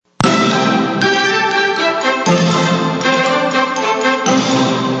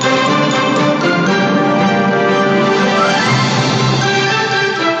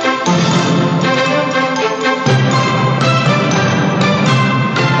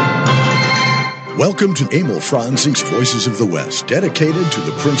Welcome to Emil Franzing's Voices of the West, dedicated to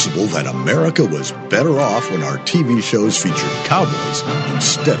the principle that America was better off when our TV shows featured cowboys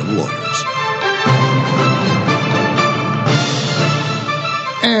instead of lawyers.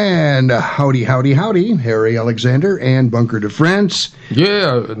 And howdy, howdy, howdy, Harry Alexander and Bunker DeFrance.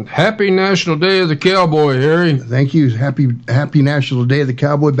 Yeah, and happy National Day of the Cowboy, Harry. Thank you. Happy National Day of the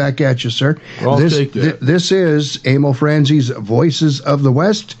Cowboy. Back at you, sir. I'll take that. This is Emil Franzi's Voices of the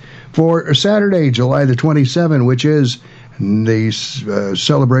West for Saturday, July the 27th, which is the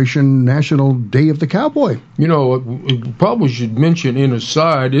celebration National Day of the Cowboy. You know, probably should mention in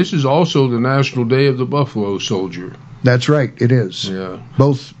aside, this is also the National Day of the Buffalo Soldier. That's right, it is. Yeah.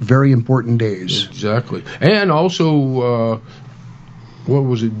 Both very important days. Exactly. And also, what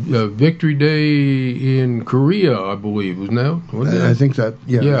was it? Victory Day in Korea, I believe, wasn't that? I think that,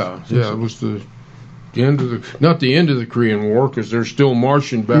 yeah. Yeah, it was the end of the, not the end of the Korean War, because they're still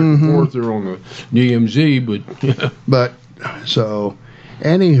marching back and forth there on the DMZ, but yeah. But, so,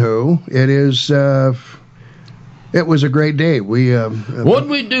 anywho, it was a great day. What did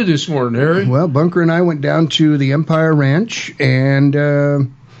we do this morning, Harry? Well, Bunker and I went down to the Empire Ranch,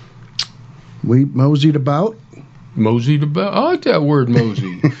 and we moseyed about. Moseyed about? I like that word,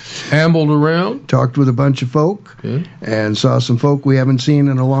 mosey. Ambled around. Talked with a bunch of folk, and saw some folk we haven't seen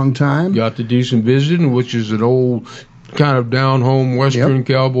in a long time. Got to do some visiting, which is an old kind of down-home Western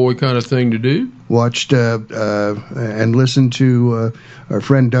cowboy kind of thing to do. Watched and listened to our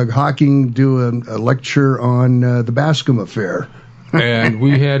friend Doug Hawking do a lecture on the Bascom Affair. And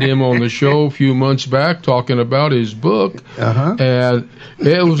we had him on the show a few months back talking about his book. And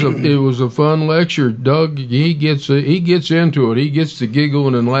it was a fun lecture. Doug, he gets into it. He gets to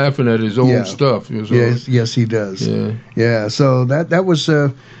giggling and laughing at his old stuff. Yes, he does. Yeah. So that was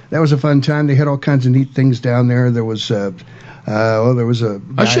a fun time. They had all kinds of neat things down there. There was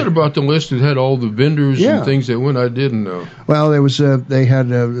I should have brought the list that had all the vendors and things that went. I didn't know. Well, there was they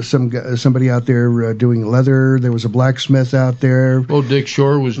had somebody out there doing leather. There was a blacksmith out there. Oh, Dick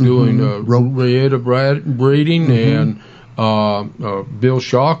Shore was doing Rayetta braiding, and Bill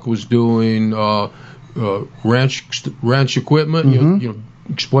Schock was doing ranch equipment. You know,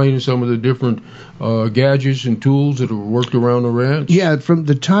 explaining some of the different gadgets and tools that have worked around the ranch. Yeah, from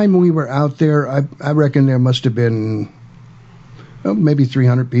the time we were out there, I reckon there must have been maybe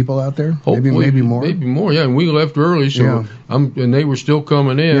 300 people out there. Maybe more. Maybe more, yeah. And we left early, so and they were still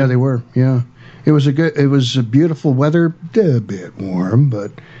coming in. Yeah, they were. Yeah, it was a beautiful weather, a bit warm,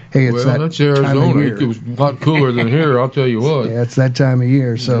 but hey, it's that's Arizona. It was a lot cooler than here. I'll tell you what. Yeah, it's that time of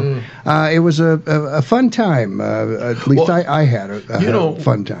year. So it was a fun time. At least I had a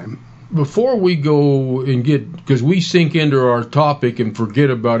fun time. Before we go and because we sink into our topic and forget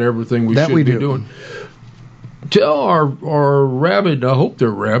about everything we should be doing. Tell our rabid, I hope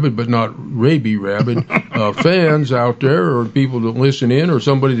they're rabid, but not rabid fans out there, or people that listen in, or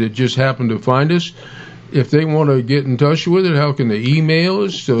somebody that just happened to find us, if they want to get in touch with it, how can they email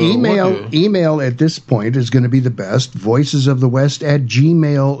us? Email at this point is going to be the best,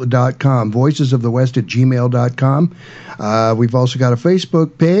 voicesofthewest@gmail.com, voicesofthewest@gmail.com. We've also got a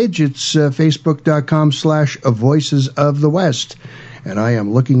Facebook page. It's facebook.com/voices of the West. And I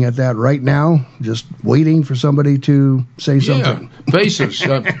am looking at that right now, just waiting for somebody to say something. Yeah,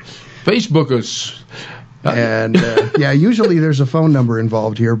 Facebook us. And, usually there's a phone number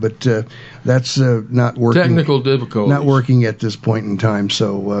involved here, but that's not working. Technical difficulties. Not working at this point in time,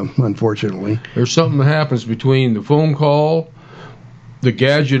 so unfortunately. There's something that happens between the phone call, the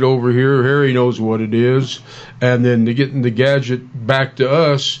gadget over here, Harry knows what it is, and then getting the gadget back to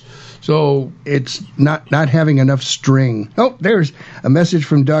us. So it's not having enough string. Oh, there's a message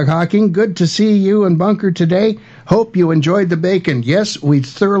from Doug Hawking. Good to see you and Bunker today. Hope you enjoyed the bacon. Yes, we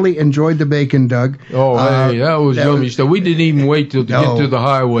thoroughly enjoyed the bacon, Doug. Oh, hey, that was yummy stuff. We didn't even wait till to get to the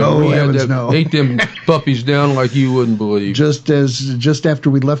highway. Oh, we ate them puppies down like you wouldn't believe. Just after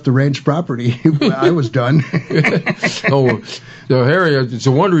we left the ranch property, I was done. So Harry, it's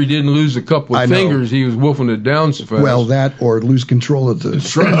a wonder he didn't lose a couple of fingers. He was wolfing it down so fast. Well, that or lose control of the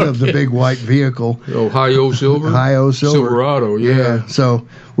front of the big white vehicle. Oh, Hi-O Silver? Hi-O Silver. Silverado, yeah. So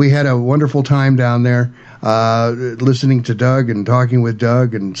we had a wonderful time down there, listening to Doug and talking with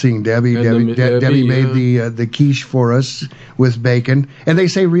Doug and seeing Debbie. Debbie made the quiche for us with bacon. And they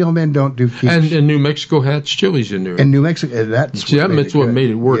say real men don't do quiche. And New Mexico has chilies in there. And New Mexico, that's what made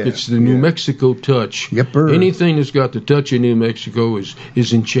it work. Yeah, it's the New Mexico touch. Yepper. Anything that's got the touch of New Mexico is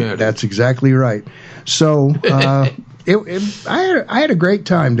enchanted. That's exactly right. So I had a great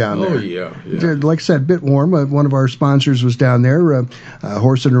time down there. Oh, yeah. Like I said, a bit warm. One of our sponsors was down there,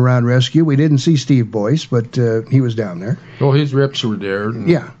 Horsing Around Rescue. We didn't see Steve Boyce, but he was down there. Oh, his reps were there.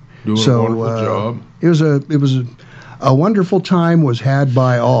 Yeah. doing a wonderful job. It was a wonderful time was had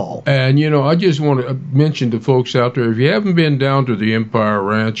by all. And, I just want to mention to folks out there, if you haven't been down to the Empire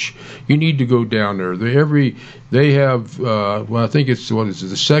Ranch, you need to go down there. They have, I think it's,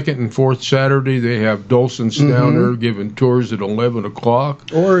 the second and fourth Saturday, they have Dulcins down there giving tours at 11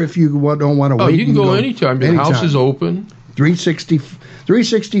 o'clock. Or if you don't want to wait. You can go anytime. The house is open.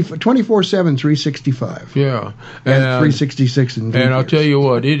 24/7, 365. Yeah, and 366 in and I'll tell you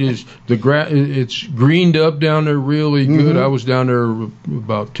what, it is it's greened up down there really good. I was down there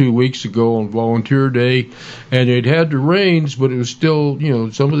about 2 weeks ago on volunteer day, and it had the rains, but it was still,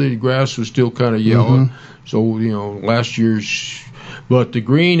 some of the grass was still kind of yellow. So last year's, but the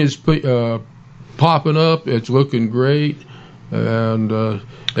green is popping up. It's looking great, and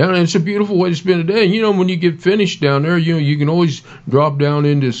it's a beautiful way to spend a day. And, when you get finished down there, you can always drop down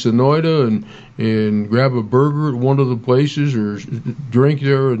into Sonoyta and grab a burger at one of the places or drink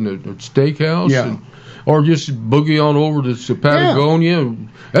there in the steakhouse. Yeah. Or just boogie on over to Patagonia. Yeah.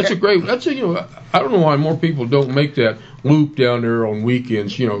 I don't know why more people don't make that loop down there on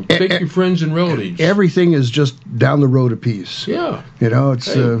weekends. Take your friends and relatives. Everything is just down the road a piece. Yeah.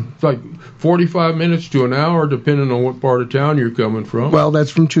 It's like 45 minutes to an hour, depending on what part of town you're coming from. Well,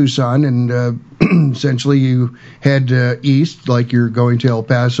 that's from Tucson, and essentially you head east like you're going to El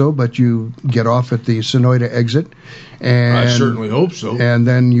Paso, but you get off at the Sonoyta exit. And I certainly hope so. And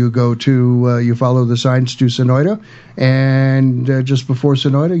then you go to, you follow the signs to Sonoyta, and just before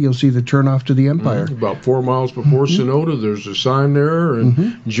Sonoyta, you'll see the turnoff to the Empire. About 4 miles before Sonoyta, there's a sign there,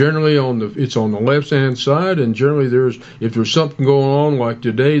 and generally it's on the left-hand side, and generally if there's something going on like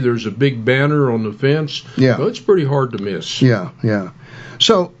today, there's a big banner on the fence. Yeah. So it's pretty hard to miss. Yeah.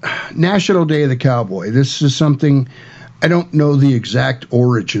 So, National Day of the Cowboy. This is something, I don't know the exact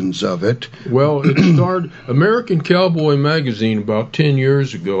origins of it. Well, it started American Cowboy magazine about 10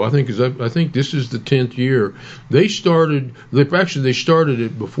 years ago. I think this is the 10th year. They started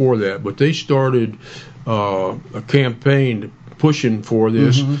it before that, but they started a campaign pushing for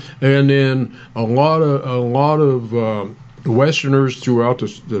this, and then a lot of Westerners throughout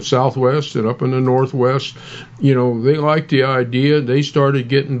the Southwest and up in the Northwest, they liked the idea. They started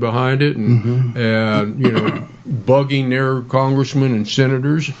getting behind it and bugging their congressmen and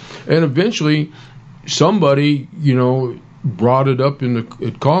senators, and eventually somebody brought it up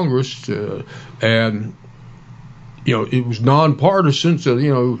at Congress, and it was nonpartisan.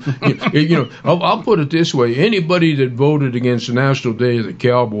 So I'll put it this way: anybody that voted against the National Day of the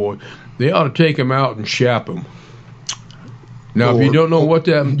Cowboy, they ought to take them out and shap them. Now, if you don't know what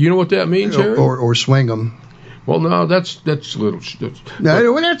that means, Harry? Or swing them. Well, no, that's a little.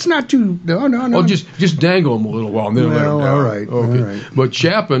 That's not too. No. Well, just dangle them a little while, and then let them down. All right. Okay. All right. But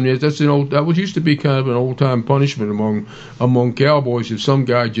chapping that used to be kind of an old time punishment among cowboys if some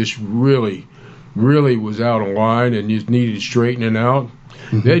guy just really was out of line and just needed straightening out.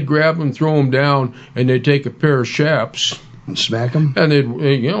 They'd grab him, throw him down, and they'd take a pair of chaps. And smack him? And they'd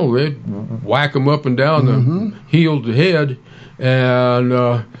whack him up and down the heel to head, and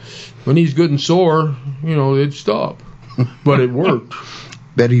when he's good and sore, they'd stop. But it worked.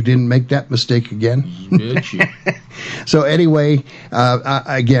 Bet he didn't make that mistake again. So anyway,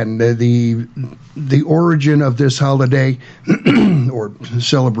 again, the origin of this holiday or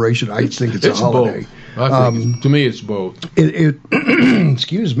celebration, I think it's a holiday. To me, it's both.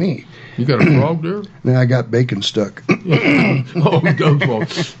 Excuse me. You got a frog there? No, I got bacon stuck.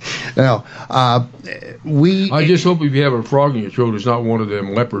 Now, I just hope if you have a frog in your throat, it's not one of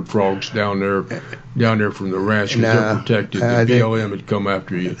them leopard frogs down there from the ranch, because they're protected. The BLM would come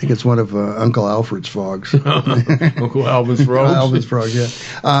after you. I think it's one of Uncle Alfred's frogs. Uncle Alvin's frogs? Alvin's frog, yeah.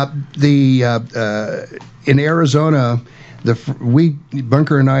 In Arizona,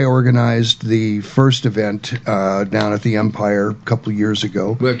 Bunker and I organized the first event down at the Empire a couple of years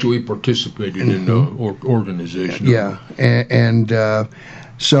ago. Actually, we participated in the organization. Yeah, and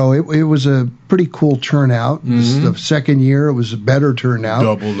so it was a pretty cool turnout. The second year, it was a better turnout.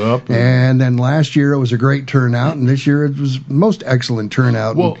 Doubled up. And then last year, it was a great turnout, and this year, it was most excellent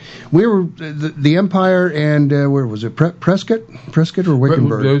turnout. Well, we were the Empire, and where was it? Prescott or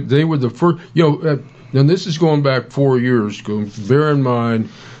Wickenburg? They were the first. And this is going back 4 years. Bear in mind,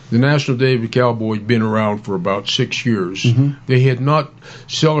 the National Day of the Cowboy had been around for about 6 years. They had not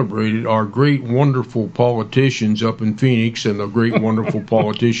celebrated our great, wonderful politicians up in Phoenix and the great, wonderful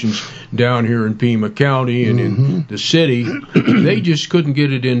politicians down here in Pima County and in the city. They just couldn't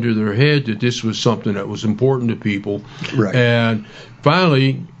get it into their head that this was something that was important to people. Right. And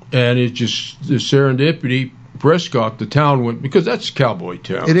finally, and it's just the serendipity, Prescott, the town went, because that's cowboy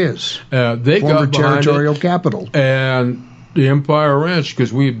town. It is. They Former got territorial capital. And the Empire Ranch,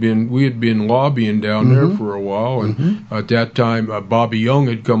 because we had been lobbying down there for a while, and at that time Bobby Young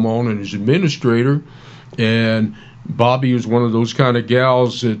had come on as administrator, and Bobby was one of those kind of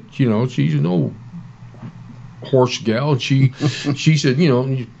gals that she's no horse gal, and she said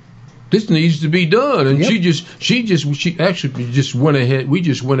this needs to be done, and she actually just went ahead.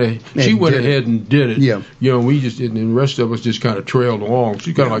 She went ahead and did it. Yeah. We just did, and the rest of us just kind of trailed along.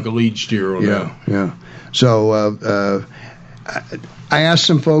 She's kind of like a lead steer on that. Yeah. So I asked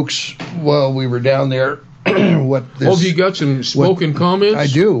some folks while we were down there what this. Oh, have you got some spoken comments? I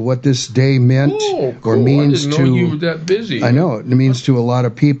do. What this day meant or means to. I didn't know you were that busy. I know it means to a lot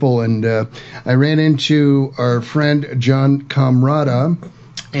of people, and I ran into our friend John Camrata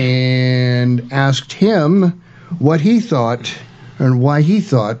and asked him what he thought and why he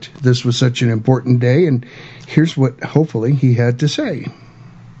thought this was such an important day, and here's what hopefully he had to say.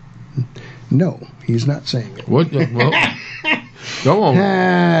 No, he's not saying it. What? Well, go on.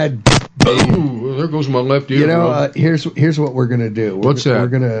 Ooh, there goes my left ear. Here's what we're going to do. What's that? We're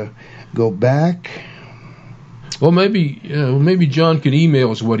going to go back. Well, maybe John can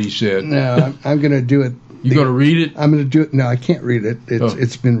email us what he said. No, I'm going to do it. You going to read it? I'm going to do it. No, I can't read it.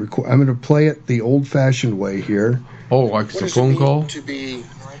 It's been recorded. I'm going to play it the old-fashioned way here. Oh, like the phone call? To be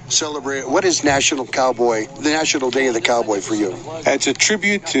celebrated. What is National National Day of the Cowboy for you? It's a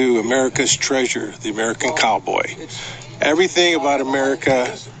tribute to America's treasure, the American cowboy. Everything about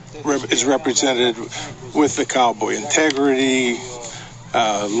America is represented with the cowboy. Integrity,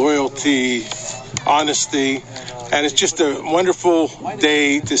 loyalty, honesty, and it's just a wonderful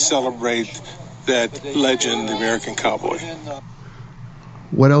day to celebrate that legend, the American cowboy.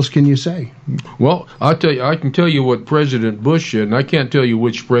 What else can you say? Well, I can tell you what President Bush said, and I can't tell you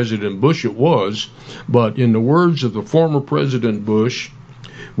which President Bush it was, but in the words of the former President Bush,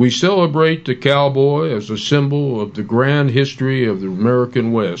 we celebrate the cowboy as a symbol of the grand history of the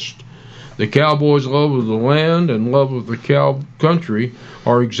American West. The cowboy's love of the land and love of the cow country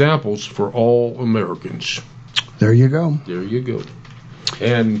are examples for all Americans. There you go. There you go.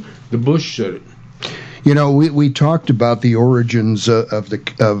 And the Bush said it. We talked about the origins of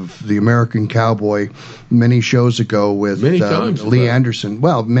the American cowboy many shows ago with Lee Anderson.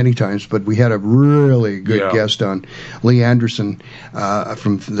 Well, many times, but we had a really good guest on, Lee Anderson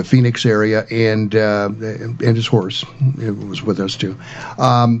from the Phoenix area, and his horse was with us too,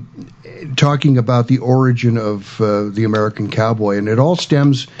 talking about the origin of the American cowboy, and it all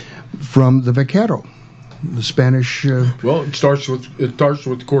stems from the vaquero, the Spanish. Well, it starts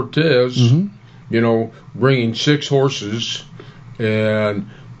with Cortez. Mm-hmm. Bringing 6 horses and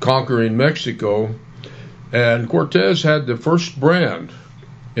conquering Mexico, and Cortez had the first brand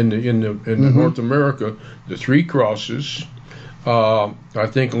in North America, the 3 Crosses. I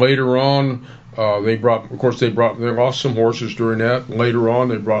think later on they lost some horses during that. Later on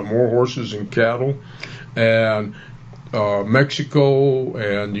they brought more horses and cattle, and Mexico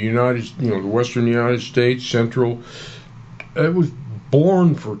and the Western United States, Central, it was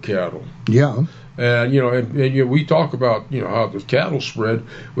born for cattle. Yeah. And we talk about how the cattle spread,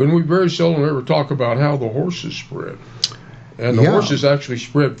 when we very seldom ever talk about how the horses spread. And the horses actually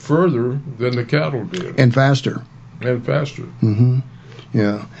spread further than the cattle did. And faster. Mm-hmm.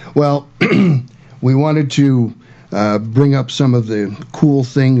 Yeah. Well, we wanted to bring up some of the cool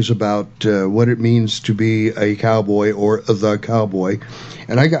things about what it means to be a cowboy or the cowboy.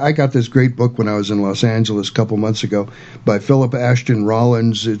 And I got this great book when I was in Los Angeles a couple months ago by Philip Ashton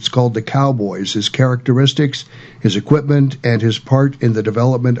Rollins. It's called The Cowboys, His Characteristics, His Equipment, and His Part in the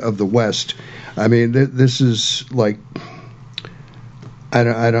Development of the West. I mean, this is like, I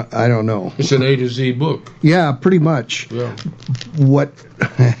don't know. It's an A to Z book. Yeah, pretty much. Yeah. What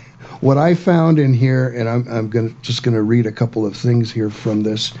I found in here, and I'm just gonna read a couple of things here from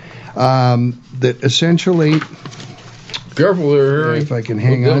this, that essentially. Careful there, Harry. If I can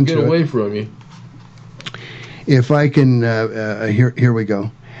hang on to it. Get away from you. If I can, here we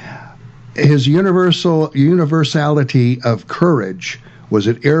go. His universality of courage was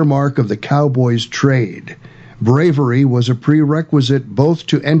an earmark of the cowboy's trade. Bravery was a prerequisite both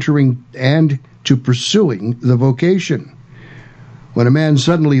to entering and to pursuing the vocation. When a man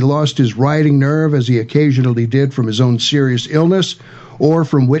suddenly lost his riding nerve, as he occasionally did from his own serious illness, or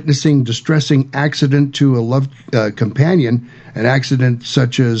from witnessing distressing accident to a loved companion, an accident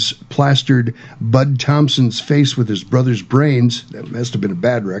such as plastered Bud Thompson's face with his brother's brains, that must have been a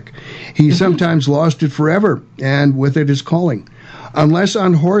bad wreck, he sometimes lost it forever, and with it his calling. Unless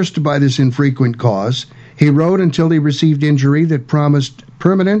unhorsed by this infrequent cause, he rode until he received injury that promised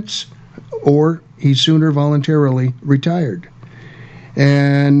permanence, or he sooner voluntarily retired.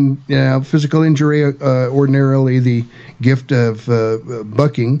 And physical injury, ordinarily the gift of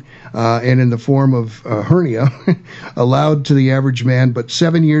bucking, and in the form of hernia, allowed to the average man, but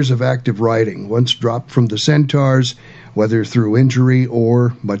 7 years of active riding. Once dropped from the centaurs, whether through injury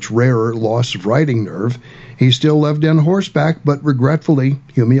or, much rarer, loss of riding nerve, he still lived on horseback, but regretfully,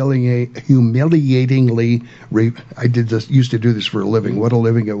 humiliatingly, used to do this for a living. What a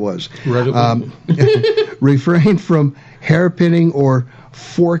living it was. Refrained from hairpinning or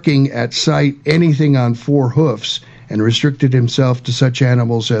forking at sight anything on four hoofs, and restricted himself to such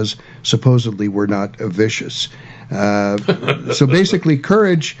animals as supposedly were not vicious. So basically,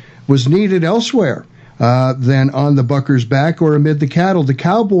 courage was needed elsewhere than on the bucker's back or amid the cattle. The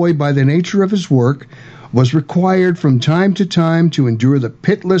cowboy, by the nature of his work, was required from time to time to endure the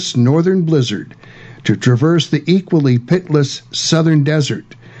pitless northern blizzard, to traverse the equally pitless southern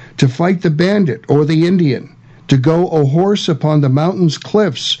desert, to fight the bandit or the Indian, to go a horse upon the mountain's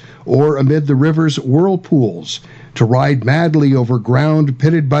cliffs or amid the river's whirlpools, to ride madly over ground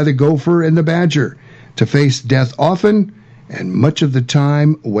pitted by the gopher and the badger, to face death often and much of the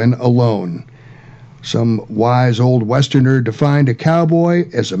time when alone. Some wise old Westerner defined a cowboy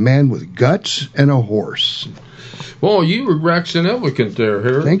as a man with guts and a horse. Well, you were waxing eloquent there,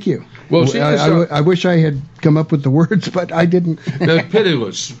 Harry. Thank you. Well, see, I wish I had come up with the words, but I didn't. That's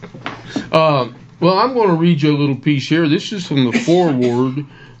pitiless. Well, I'm going to read you a little piece here. This is from the foreword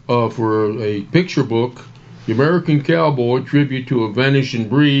for a picture book, The American Cowboy, Tribute to a Vanishing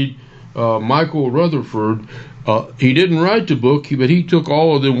Breed, Michael Rutherford. He didn't write the book, but he took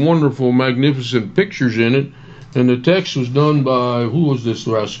all of the wonderful, magnificent pictures in it, and the text was done by, who was this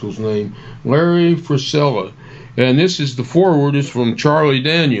rascal's name? Larry Frisella. And this is the foreword is from Charlie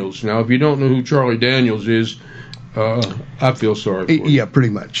Daniels. Now, if you don't know who Charlie Daniels is, I feel sorry for you. Yeah, pretty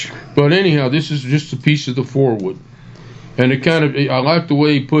much. But anyhow, this is just a piece of the foreword. And it kind of, I like the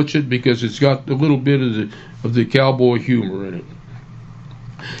way he puts it because it's got a little bit of the cowboy humor in it.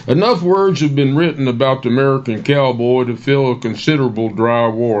 Enough words have been written about the American cowboy to fill a considerable dry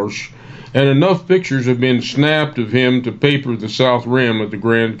wash, and enough pictures have been snapped of him to paper the south rim of the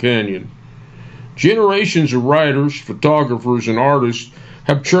Grand Canyon. Generations of writers, photographers, and artists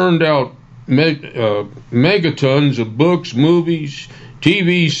have churned out megatons of books, movies,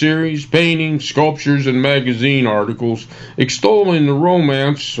 TV series, paintings, sculptures, and magazine articles extolling the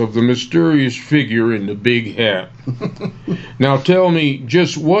romance of the mysterious figure in the big hat. Now tell me,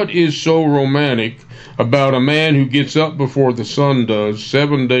 just what is so romantic about a man who gets up before the sun does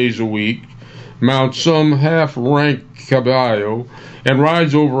 7 days a week, mounts some half-rank caballo, and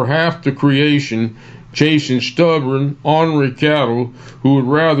rides over half the creation, chasing stubborn, ornery cattle who would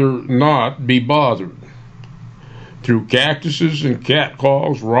rather not be bothered? Through cactuses and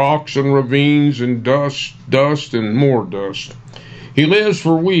catcalls, rocks and ravines and dust and more dust. He lives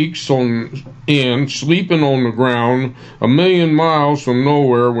for weeks on end, sleeping on the ground, 1,000,000 miles from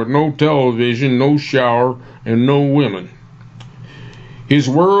nowhere with no television, no shower, and no women. His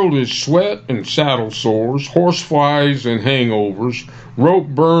world is sweat and saddle sores, horseflies and hangovers, rope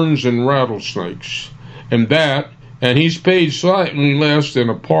burns and rattlesnakes. And he's paid slightly less than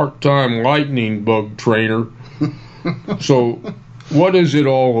a part-time lightning bug trainer. So, what is it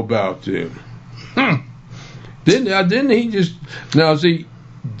all about then? Didn't he just... Now, see,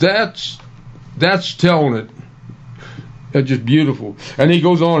 that's telling it. That's just beautiful. And he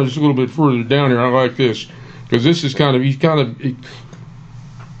goes on just a little bit further down here. I like this. Because this is he's kind of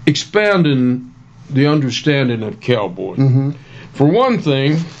expanding the understanding of cowboy. Mm-hmm. For one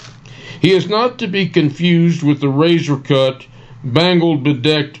thing, he is not to be confused with the razor-cut, bangled,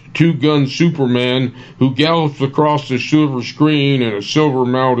 bedecked two-gun Superman who gallops across the silver screen in a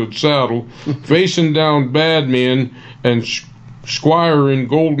silver-mounted saddle, facing down bad men and squiring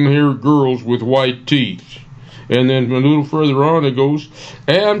golden-haired girls with white teeth. And then a little further on it goes,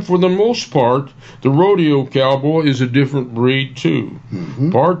 and for the most part, the rodeo cowboy is a different breed too.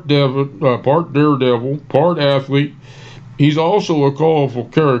 Mm-hmm. Part daredevil, part athlete. He's also a colorful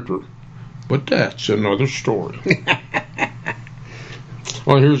character. But that's another story.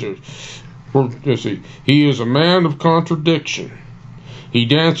 Well, let's see. He is a man of contradiction. He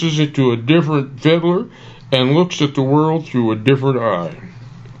dances into a different fiddler and looks at the world through a different eye.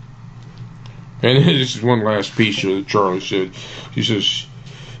 And this is one last piece that Charlie said. He says,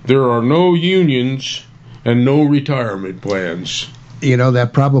 there are no unions and no retirement plans. You know,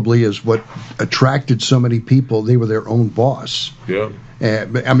 that probably is what attracted so many people. They were their own boss. Yeah.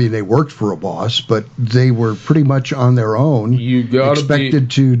 I mean, they worked for a boss, but they were pretty much on their own. You got expected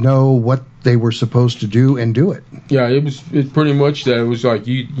to know what they were supposed to do and do it. Yeah, it's pretty much that. It was like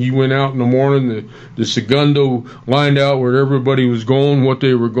you went out in the morning, the segundo lined out where everybody was going, what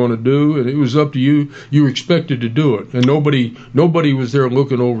they were going to do, and it was up to you. You were expected to do it, and nobody was there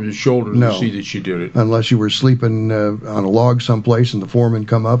looking over your shoulder to see that you did it. Unless you were sleeping on a log someplace and the foreman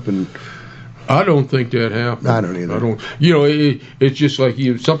come up and... I don't think that happened. I don't either. I don't. It's just like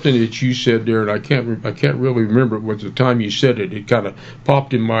something that you said there, and I can't really remember it. Was the time you said it? It kind of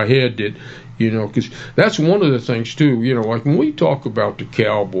popped in my head that, because that's one of the things too. Like when we talk about the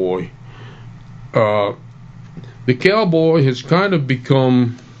cowboy has kind of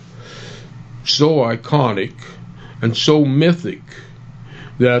become so iconic and so mythic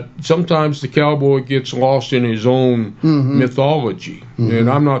that sometimes the cowboy gets lost in his own mythology. Mm-hmm. And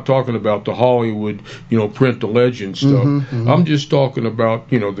I'm not talking about the Hollywood, print the legend stuff. Mm-hmm. I'm just talking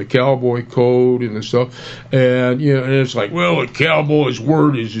about, the cowboy code and the stuff. And, and it's like, well, a cowboy's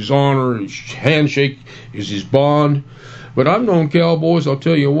word is his honor, his handshake is his bond. But I've known cowboys, I'll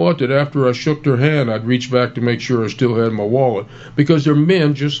tell you what, that after I shook their hand, I'd reach back to make sure I still had my wallet. Because they're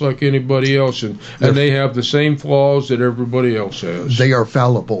men just like anybody else, and they have the same flaws that everybody else has. They are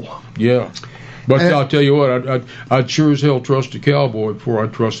fallible. Yeah. But I'll tell you what, I'd sure as hell trust a cowboy before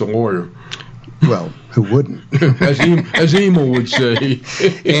I'd trust a lawyer. Well, who wouldn't? as Emil would say.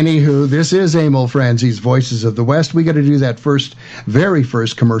 Anywho, this is Emil Franzi's Voices of the West. We got to do that very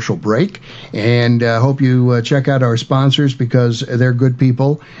first commercial break, and hope you check out our sponsors because they're good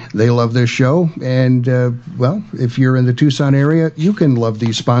people. They love this show, and well, if you're in the Tucson area, you can love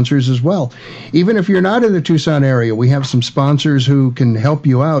these sponsors as well. Even if you're not in the Tucson area, we have some sponsors who can help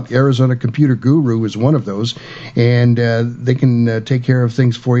you out. Arizona Computer Guru is one of those, and they can take care of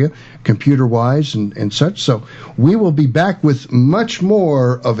things for you, computer-wise and such. So we will be back with much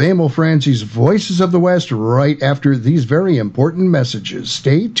more of Emil Franzi's Voices of the West right after these very important messages.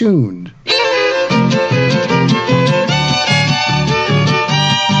 Stay tuned. I'll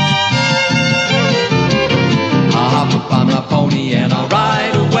hop up on my pony and I'll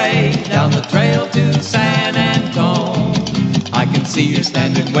ride away down the trail to San Antone. I can see her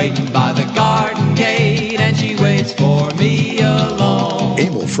standing waiting by the garden gate, and she waits for me alone.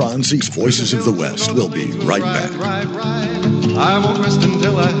 Emil Franzi's Voices of the West will be right back. I won't rest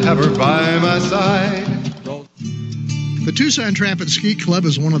until I have her by my side. The Tucson Trap and Skeet Club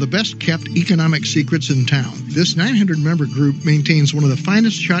is one of the best-kept economic secrets in town. This 900-member group maintains one of the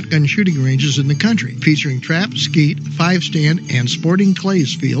finest shotgun shooting ranges in the country, featuring trap, skeet, 5-stand, and sporting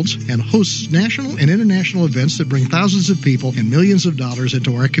clays fields, and hosts national and international events that bring thousands of people and millions of dollars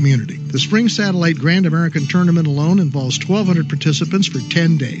into our community. The Spring Satellite Grand American Tournament alone involves 1,200 participants for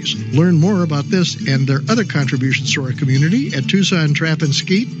 10 days. Learn more about this and their other contributions to our community at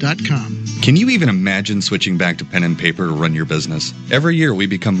TucsonTrapAndSkeet.com. Can you even imagine switching back to pen and paper to run your business? Every year we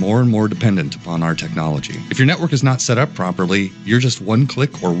become more and more dependent upon our technology. If your network is not set up properly, you're just one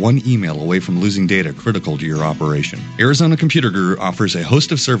click or one email away from losing data critical to your operation. Arizona Computer Guru offers a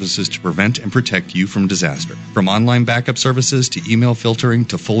host of services to prevent and protect you from disaster. From online backup services to email filtering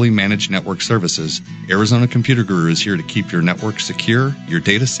to fully managed network services, Arizona Computer Guru is here to keep your network secure, your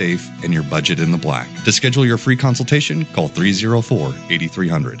data safe, and your budget in the black. To schedule your free consultation, call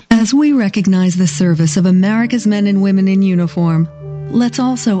 304-8300. As we recognize the service of America's men and women in uniform, let's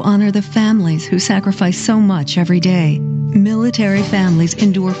also honor the families who sacrifice so much every day. Military families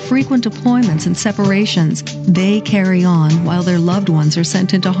endure frequent deployments and separations. They carry on while their loved ones are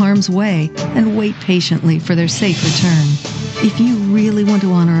sent into harm's way and wait patiently for their safe return. If you really want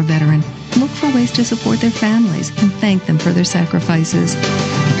to honor a veteran, look for ways to support their families and thank them for their sacrifices.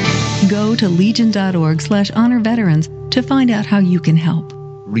 Go to legion.org/honor-veterans to find out how you can help.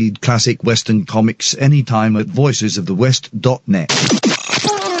 Read classic Western comics anytime at voicesofthewest.net.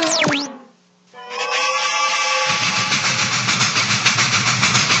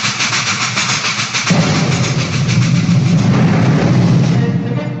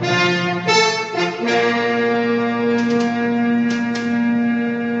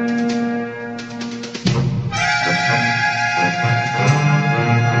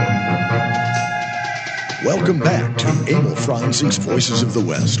 Welcome back to Emil Franzi's Voices of the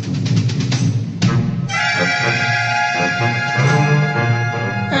West.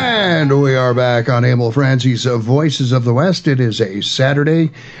 And we are back on Emil Franzi's Voices of the West. It is a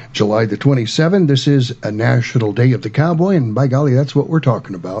Saturday, July the 27th. This is a National Day of the Cowboy, and by golly, that's what we're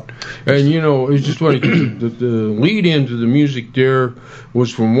talking about. And, it's just funny, the lead into the music there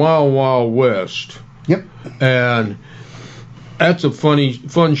was from Wild Wild West. Yep. And that's a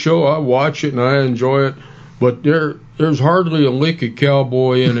fun show. I watch it and I enjoy it. But there's hardly a lick of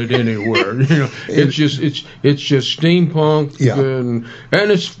cowboy in it anywhere. It's just steampunk,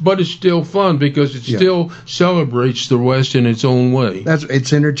 and it's still fun because it still celebrates the West in its own way.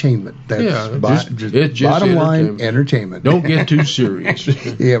 It's entertainment. That's just bottom line entertainment. Don't get too serious.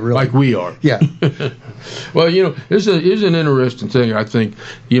 Yeah, really. Like we are. Yeah. Well, here's an interesting thing. I think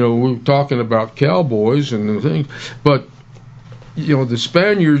we're talking about cowboys and the things, but the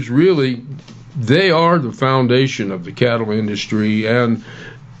Spaniards really. They are the foundation of the cattle industry, and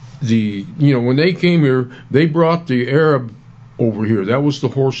when they came here, they brought the Arab over here. That was the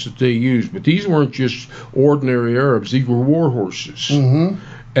horse that they used, but these weren't just ordinary Arabs; these were war horses. Mm-hmm.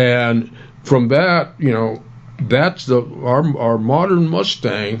 And from that, that's our modern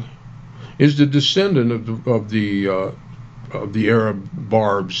Mustang is the descendant of the Arab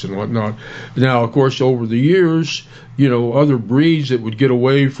barbs and whatnot. Now, of course, over the years, other breeds that would get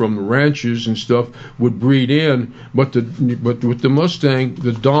away from the ranches and stuff would breed in, but with the Mustang,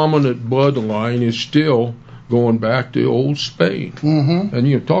 the dominant bloodline is still going back to old Spain. Mm-hmm.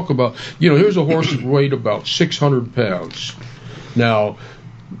 And talk about, here's a horse that weighed about 600 pounds. Now,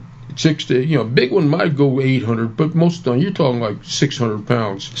 big one might go 800, but most of the time you're talking like 600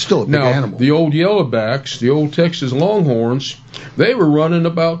 pounds. Still a big animal. The old Yellowbacks, the old Texas Longhorns, they were running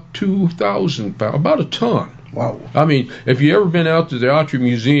about 2,000 pounds, about a ton. Wow. I mean, if you ever been out to the Autry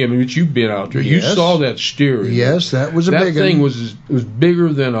Museum, which you've been out there, you saw that steer. Yes, that was a big one. That thing was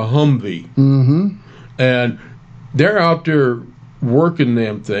bigger than a Humvee. Mm-hmm. And they're out there working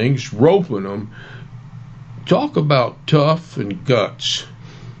them things, roping them. Talk about tough and guts.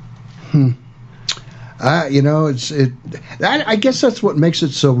 I guess that's what makes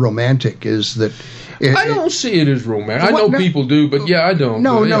it so romantic is that I don't see it as romantic. I know people do, but I don't.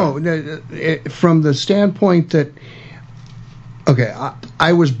 No. From the standpoint that,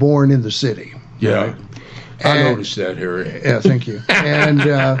 I was born in the city. Yeah, right? I noticed that, Harry. Yeah, thank you.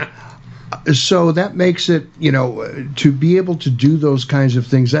 And so that makes it, to be able to do those kinds of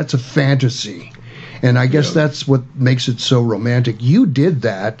things, that's a fantasy. And I guess that's what makes it so romantic. You did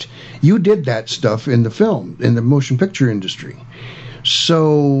that stuff in the film, in the motion picture industry.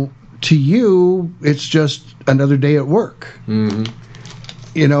 So to you, it's just another day at work. Mm-hmm.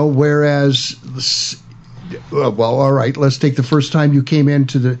 Whereas, all right, let's take the first time you came in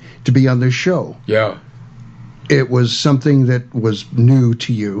to be on this show. Yeah. It was something that was new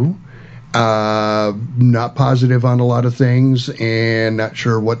to you. Not positive on a lot of things and not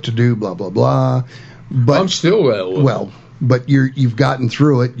sure what to do, blah, blah, blah. But I'm still that way. Well, but you've gotten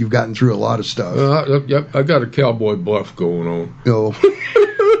through it. You've gotten through a lot of stuff. I got a cowboy bluff going on. Oh,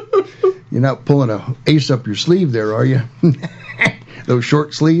 you're not pulling a ace up your sleeve there, are you? Those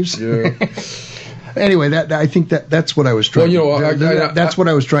short sleeves. Yeah. Anyway, I think that's what I was trying. That's what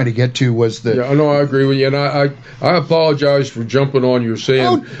I was trying to get to was the. Yeah, no, I agree with you, and I apologize for jumping on your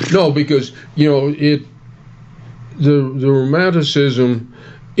saying no, because the romanticism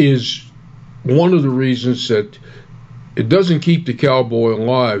is one of the reasons that it doesn't keep the cowboy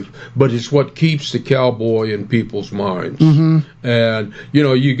alive, but it's what keeps the cowboy in people's minds. Mm-hmm. And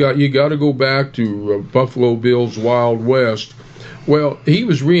you got to go back to Buffalo Bill's Wild West. Well, he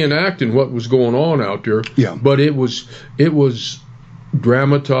was reenacting what was going on out there, but it was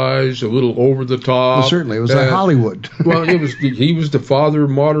dramatized, a little over the top. Well, certainly, it was like Hollywood. Well, he was the father of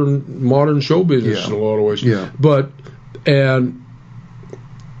modern show business in a lot of ways. Yeah. But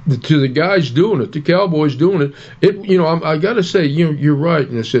to the guys doing it, the cowboys doing it, I got to say, you're right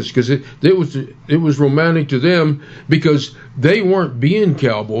in a sense, because it was romantic to them because they weren't being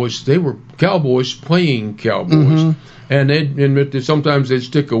cowboys; they were cowboys playing cowboys. Mm-hmm. And they'd admit that sometimes they'd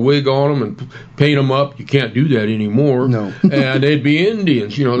stick a wig on them and paint them up. You can't do that anymore. No. And they'd be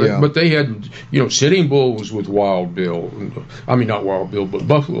Indians, but they had, Sitting Bull was with Wild Bill. I mean, not Wild Bill, but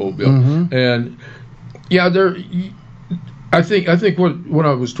Buffalo Bill. Mm-hmm. And I think what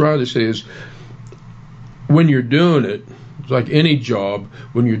I was trying to say is when you're doing it, it's like any job,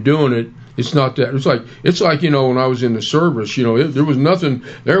 when you're doing it, it's not that. It's like when I was in the service, there was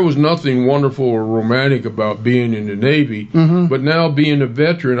nothing wonderful or romantic about being in the Navy. Mm-hmm. But now being a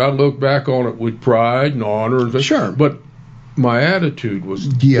veteran, I look back on it with pride and honor. Sure. But my attitude was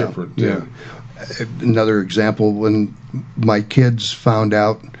different. Yeah. Another example, when my kids found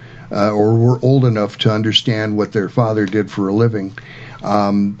out or were old enough to understand what their father did for a living.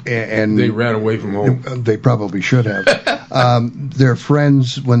 And they ran away from home. They probably should have. Their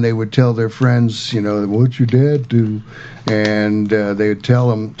friends, when they would tell their friends, what'd your dad do? And they would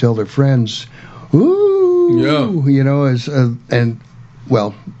tell their friends, ooh, and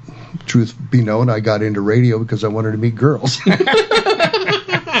truth be known, I got into radio because I wanted to meet girls.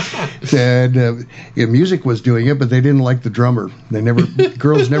 And music was doing it, but they didn't like the drummer.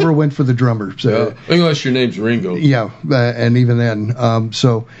 Girls never went for the drummer. So unless your name's Ringo. Yeah, and even then,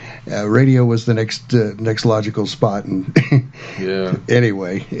 so radio was the next logical spot. And yeah.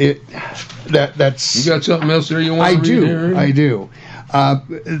 Anyway, that's. You got something else there you want to read here? I do.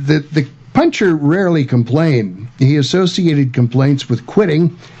 The puncher rarely complained. He associated complaints with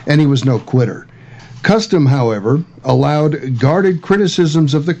quitting, and he was no quitter. Custom, however, allowed guarded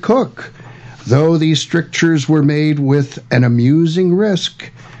criticisms of the cook, though these strictures were made with an amusing risk.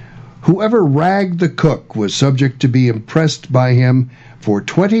 Whoever ragged the cook was subject to be impressed by him for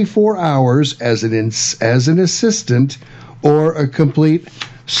 24 hours as an assistant or a complete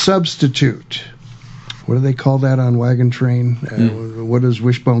substitute. What do they call that on Wagon Train? What does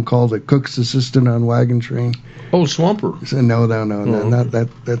Wishbone call the cook's assistant on Wagon Train? Oh, Swamper. No, not that.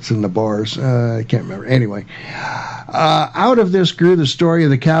 That's in the bars. I can't remember. Anyway, out of this grew the story of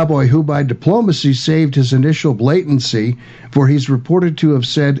the cowboy who, by diplomacy, saved his initial blatancy, for he's reported to have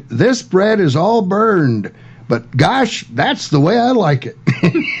said, "This bread is all burned, but gosh, that's the way I like it."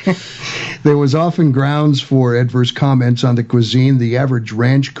 There was often grounds for adverse comments on the cuisine. The average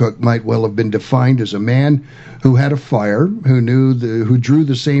ranch cook might well have been defined as a man who had a fire, who drew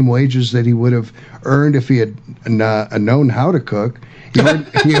the same wages that he would have earned if he had known how to cook.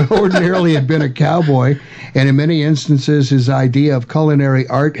 He ordinarily had been a cowboy, and in many instances his idea of culinary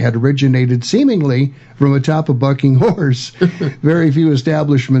art had originated seemingly from atop a bucking horse. Very few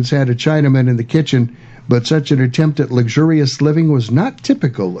establishments had a Chinaman in the kitchen, but such an attempt at luxurious living was not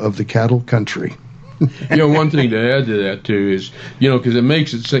typical of the cattle country. One thing to add to that, too, is, because it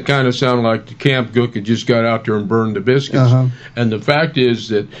makes it kind of sound like the camp cook had just got out there and burned the biscuits. Uh-huh. And the fact is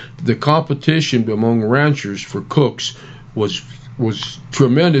that the competition among ranchers for cooks was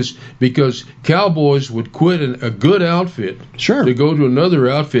tremendous, because cowboys would quit a good outfit to go to another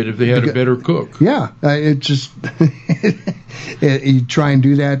outfit if they had a better cook. Yeah, it just you try and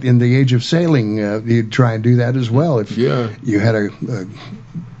do that in the age of sailing. You'd try and do that as well. If you had a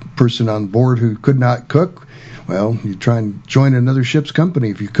person on board who could not cook, well, you try and join another ship's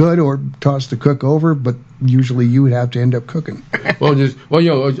company if you could, or toss the cook over, but usually you would have to end up cooking.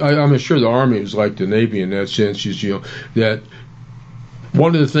 I'm sure the Army is like the Navy in that sense, that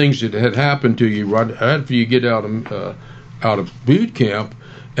one of the things that had happened to you right after you get out of boot camp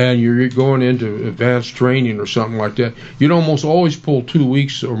and you're going into advanced training or something like that, you'd almost always pull 2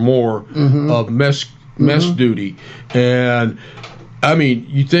 weeks or more of mess duty. And I mean,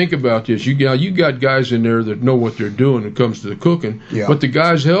 you think about this. You got guys in there that know what they're doing when it comes to the cooking. Yeah. But the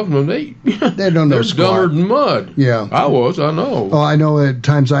guys helping them, they don't know. They're dumber than mud. Yeah, I know. Oh, I know. At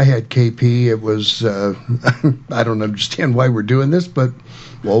times I had KP. It was I don't understand why we're doing this, but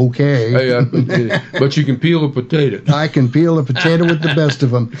okay. But you can peel a potato. I can peel a potato with the best of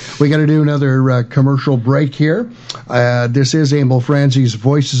them. We got to do another commercial break here. This is Emil Franzi's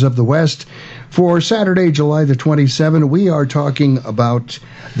Voices of the West. For Saturday, July the 27th, we are talking about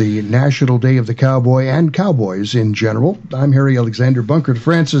the National Day of the Cowboy and cowboys in general. I'm Harry Alexander. Bunker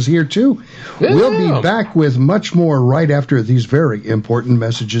Francis here, too. Yeah. We'll be back with much more right after these very important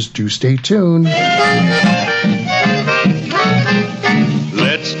messages. Do stay tuned.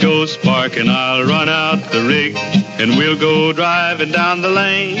 Let's go sparking, I'll run out the rig, and we'll go driving down the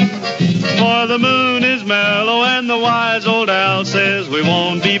lane. For the moon is mellow, and the wise old owl says we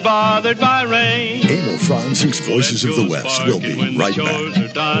won't be bothered by rain. Emil Franzi's Voices of the West will be right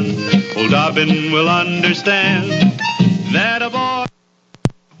back. Done, old Dobbin will understand that a boy...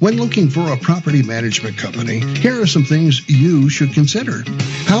 When looking for a property management company, here are some things you should consider.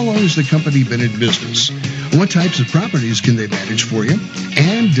 How long has the company been in business? What types of properties can they manage for you?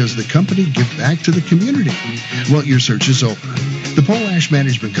 And does the company give back to the community? Well, your search is over. The Polash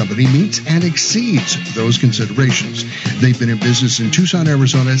Management Company meets and exceeds those considerations. They've been in business in Tucson,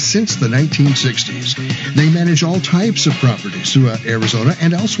 Arizona since the 1960s. They manage all types of properties throughout Arizona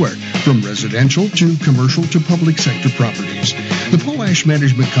and elsewhere, from residential to commercial to public sector properties. The Polash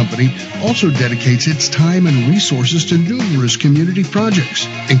Management Company also dedicates its time and resources to numerous community projects,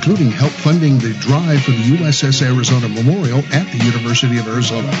 including help funding the drive for the USS Arizona Memorial at the University of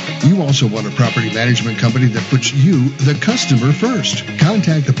Arizona. You also want a property management company that puts you, the customer, first.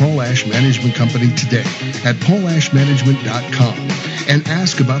 Contact the Polash Management Company today at polashmanagement.com and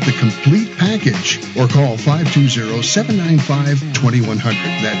ask about the complete package, or call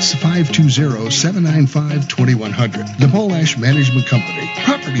 520-795-2100. That's 520-795-2100. The Polash Management Company.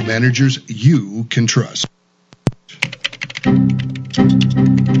 Property managers you can trust.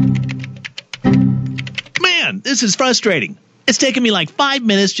 Man, this is frustrating. It's taken me like 5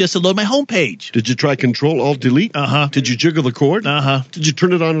 minutes just to load my homepage. Did you try Control-Alt-Delete? Uh-huh. Did you jiggle the cord? Uh-huh. Did you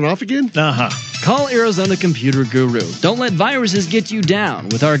turn it on and off again? Uh-huh. Call Arizona Computer Guru. Don't let viruses get you down.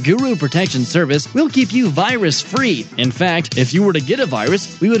 With our Guru Protection Service, we'll keep you virus-free. In fact, if you were to get a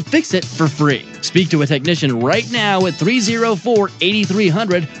virus, we would fix it for free. Speak to a technician right now at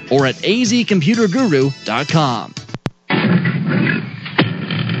 304-8300 or at azcomputerguru.com.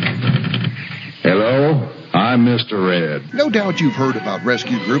 Hello, I'm Mr. Red. No doubt you've heard about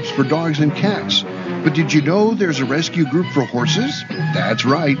rescue groups for dogs and cats. But did you know there's a rescue group for horses? That's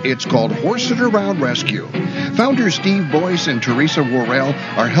right, it's called Horse It Around Rescue. Founders Steve Boyce and Teresa Worrell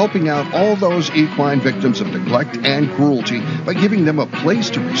are helping out all those equine victims of neglect and cruelty by giving them a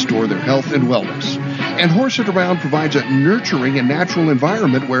place to restore their health and wellness. And Horse It Around provides a nurturing and natural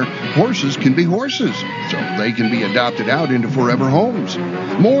environment where horses can be horses, so they can be adopted out into forever homes.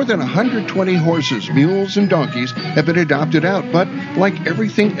 More than 120 horses, mules, and donkeys have been adopted out, but like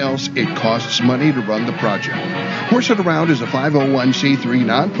everything else, it costs money to run the project. Horse It Around is a 501c3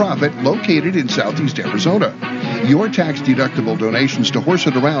 nonprofit located in southeast Arizona. Your tax-deductible donations to Horse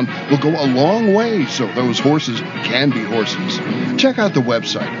It Around will go a long way so those horses can be horses. Check out the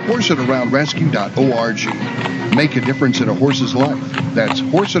website, horseitaroundrescue.org. Make a difference in a horse's life. That's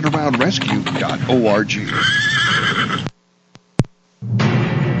horseitaroundrescue.org.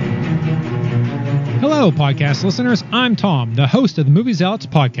 Hello, podcast listeners. I'm Tom, the host of the Movie Zealots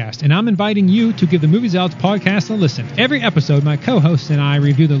podcast, and I'm inviting you to give the Movie Zealots podcast a listen. Every episode, my co-hosts and I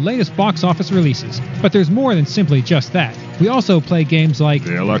review the latest box office releases, but there's more than simply just that. We also play games like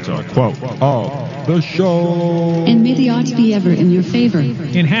the Alexa quote of the show, and may the odds be ever in your favor,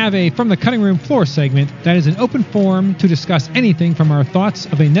 and have a From the Cutting Room Floor segment that is an open forum to discuss anything from our thoughts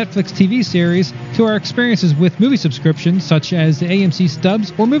of a Netflix TV series to our experiences with movie subscriptions such as the AMC Stubs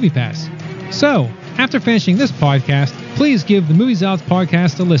or MoviePass. So, after finishing this podcast, please give the Movie Zealots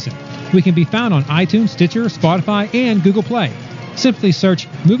podcast a listen. We can be found on iTunes, Stitcher, Spotify, and Google Play. Simply search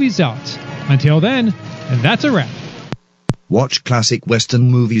Movie Zealots. Until then, that's a wrap. Watch classic Western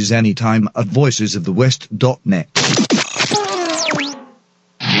movies anytime at voicesofthewest.net.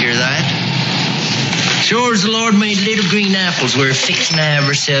 You hear that? Sure as the Lord made little green apples, we're fixing to have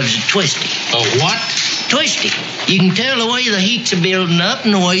ourselves a twisty. A what? Twisty. You can tell the way the heat's a building up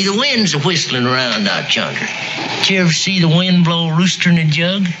and the way the wind's a whistling around out yonder. Did you ever see the wind blow a rooster in a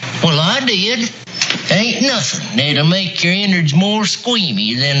jug? Well, I did. Ain't nothing that'll make your innards more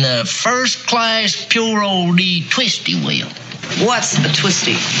squeamy than a first-class pure oldie twisty will. What's a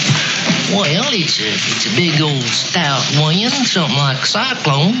twisty? Well, it's a big old stout wind, something like a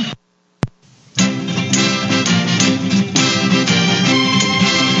cyclone.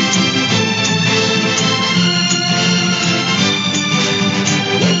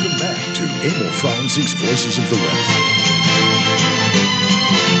 Emil Franzig's Voices of the West.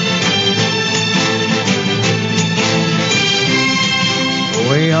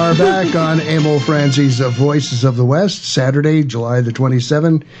 We are back on Emil Franzig's Voices of the West, Saturday, July the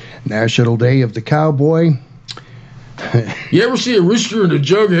 27th, National Day of the Cowboy. You ever see a rooster in a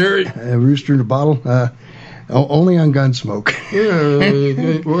jug, Harry? A rooster in a bottle? Only on Gunsmoke. Yeah,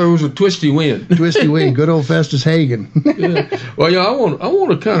 it was a twisty wind. Twisty wind, good old Festus Hagen. Yeah. Well, yeah, I want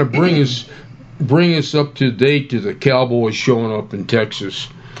to kind of bring us up to date to the Cowboys showing up in Texas,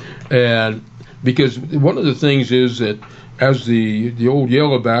 and because one of the things is that as the old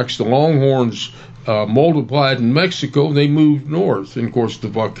Yellowbacks, the Longhorns multiplied in Mexico, they moved north, and of course the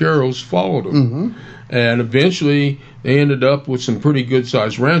Vaqueros followed them. Mm-hmm. And eventually, they ended up with some pretty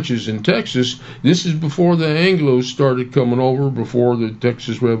good-sized ranches in Texas. This is before the Anglos started coming over, before the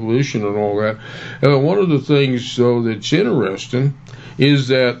Texas Revolution and all that. And one of the things, though, that's interesting is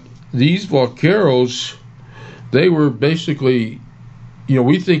that these Vaqueros, they were basically,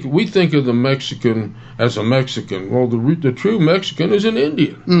 we think of the Mexican as a Mexican. Well, the true Mexican is an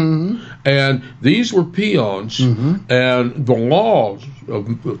Indian. Mm-hmm. And these were peons. Mm-hmm. And the law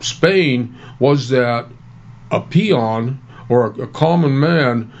of Spain was that a peon or a common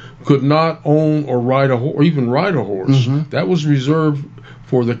man could not own or ride or even ride a horse. Mm-hmm. That was reserved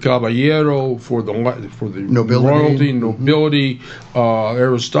for the caballero, for the nobility, royalty,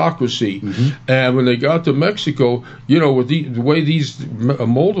 aristocracy. Mm-hmm. And when they got to Mexico, with the way these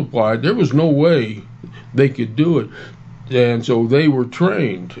multiplied, there was no way they could do it. And so they were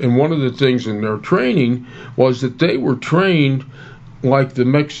trained. And one of the things in their training was that they were trained like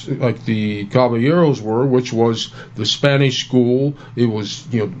the caballeros were, which was the Spanish school. It was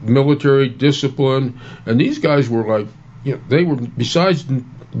military discipline, and these guys were like they were, besides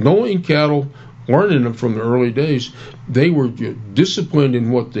knowing cattle learning them from the early days. They were disciplined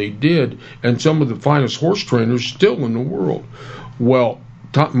in what they did, and some of the finest horse trainers still in the world. Well,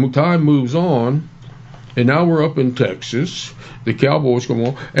 time moves on, and now we're up in Texas. The Cowboys come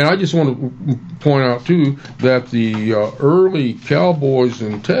on, and I just want to point out too that the early Cowboys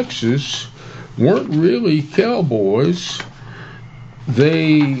in Texas weren't really cowboys.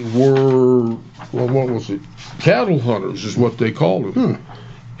 They were, well, what was it? Cattle hunters is what they called them.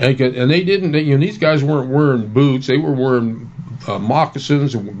 And they didn't, these guys weren't wearing boots. They were wearing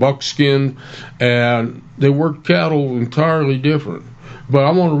moccasins and buckskin, and they worked cattle entirely different. But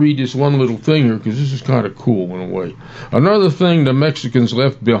I want to read this one little thing here because this is kind of cool in a way. Another thing the Mexicans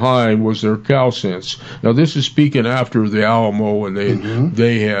left behind was their cow sense. Now, this is speaking after the Alamo, and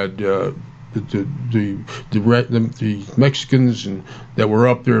they had the Mexicans that were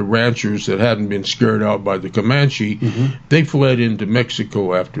up there, ranchers that hadn't been scared out by the Comanche. They fled into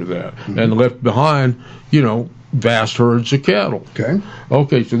Mexico after that and left behind, vast herds of cattle.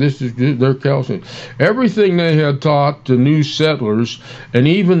 Okay, so this is their cow sense. Everything they had taught the new settlers and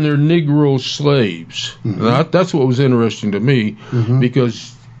even their Negro slaves. That's what was interesting to me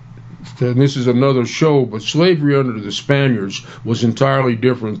because, and this is another show, but slavery under the Spaniards was entirely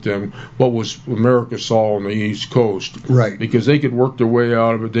different than what was America saw on the East Coast. Right. Because they could work their way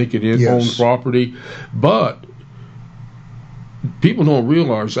out of it, they could own property, but people don't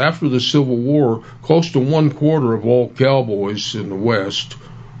realize after the Civil War, close to 1/4 of all cowboys in the West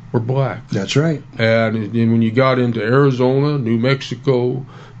were black. That's right. And when you got into Arizona, New Mexico,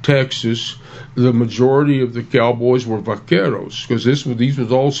 Texas, the majority of the cowboys were vaqueros because these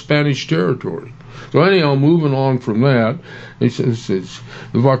was all Spanish territory. So anyhow, moving on from that, it says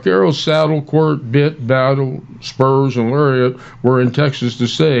the vaqueros' saddle, quirt, bit, battle, spurs, and lariat were in Texas to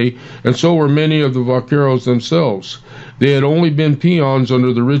stay, and so were many of the vaqueros themselves. They had only been peons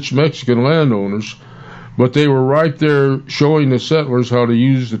under the rich Mexican landowners, but they were right there showing the settlers how to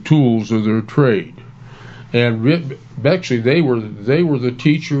use the tools of their trade. And actually, they were the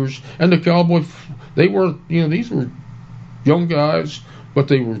teachers, and the cowboy. They weren't, these were young guys, but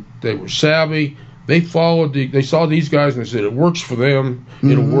they were savvy. They followed. They saw these guys and they said, "It works for them.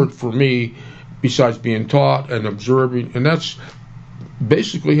 It'll work for me." Besides being taught and observing, and that's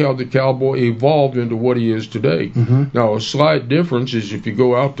basically how the cowboy evolved into what he is today. Now, a slight difference is if you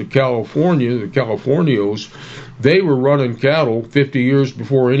go out to California, the Californios, they were running cattle 50 years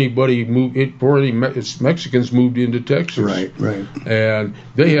before anybody moved, before any Mexicans moved into Texas. Right. And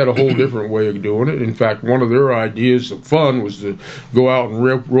they had a whole different way of doing it. In fact, one of their ideas of fun was to go out and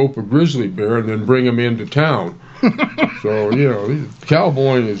rope a grizzly bear and then bring him into town. So,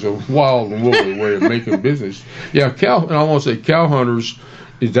 cowboying is a wild and woolly way of making business. Yeah, and I want to say cow hunters,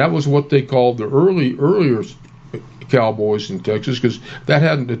 that was what they called the earlier cowboys in Texas because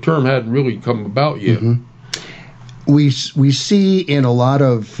the term hadn't really come about yet. We see in a lot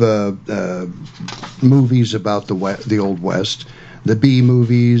of movies about the Old West, the B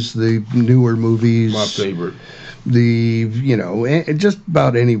movies, the newer movies. My favorite. Just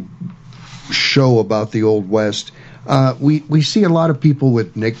about any show about the Old West, we see a lot of people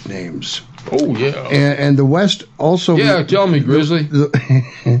with nicknames. Oh yeah, and the West also. Yeah, tell me, Grizzly.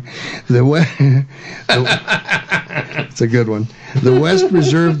 The West. It's a good one. The West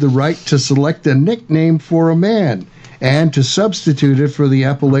reserved the right to select a nickname for a man and to substitute it for the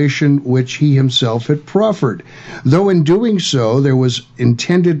appellation which he himself had proffered, though in doing so there was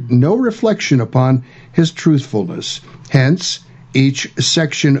intended no reflection upon his truthfulness. Hence, each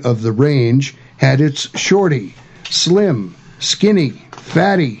section of the range had its shorty, slim, skinny,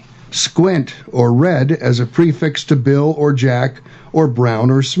 fatty, squint, or red as a prefix to Bill or Jack or Brown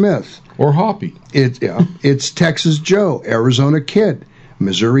or Smith. Or Hoppy. It's Texas Joe, Arizona Kid,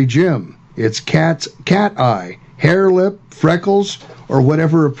 Missouri Jim. It's Cat Eye, Hair Lip, Freckles, or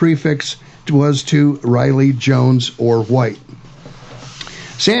whatever a prefix was to Riley, Jones, or White.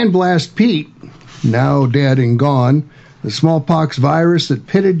 Sandblast Pete, now dead and gone, the smallpox virus that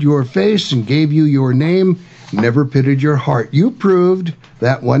pitted your face and gave you your name never pitted your heart. You proved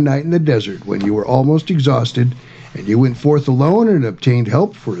that one night in the desert when you were almost exhausted and you went forth alone and obtained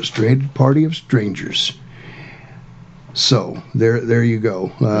help for a stranded party of strangers. So, there you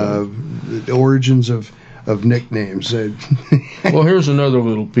go. The origins of nicknames. Well, here's another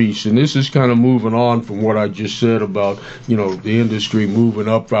little piece, and this is kind of moving on from what I just said about, the industry moving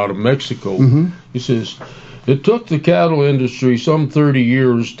up out of Mexico. He says, it took the cattle industry some 30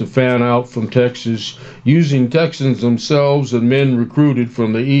 years to fan out from Texas, using Texans themselves and men recruited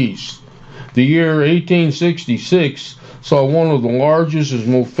from the East. The year 1866 saw one of the largest and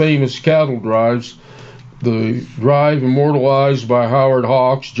most famous cattle drives the drive immortalized by Howard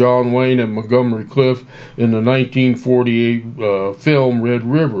Hawks, John Wayne, and Montgomery Clift in the 1948 film Red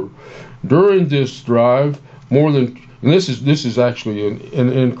River. During this drive, and this is actually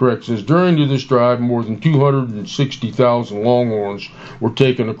incorrect. It says during this drive, more than 260,000 Longhorns were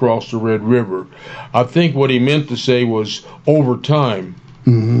taken across the Red River. I think what he meant to say was over time,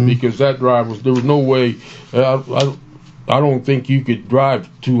 because that drive there was no way. I don't think you could drive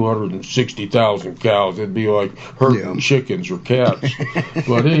 260,000 cows. It'd be like herding chickens or cats.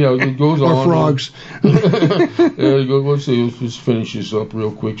 But anyhow, it goes on. Or frogs. Let's see. Let's just finish this up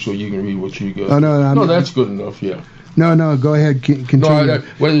real quick so you can read what you got. No, that's good enough. Yeah. No, go ahead. Continue.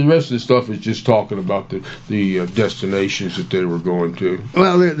 Well, the rest of the stuff is just talking about the destinations that they were going to.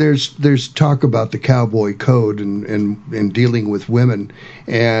 Well, there's talk about the Cowboy Code and dealing with women.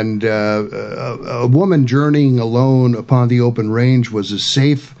 And a woman journeying alone upon the open range was as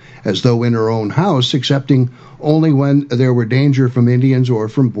safe as though in her own house, excepting only when there were danger from Indians or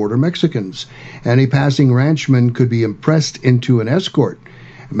from border Mexicans. Any passing ranchman could be impressed into an escort.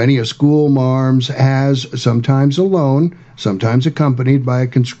 Many a school marms has, sometimes alone, sometimes accompanied by a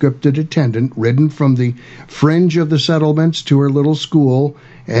conscripted attendant, ridden from the fringe of the settlements to her little school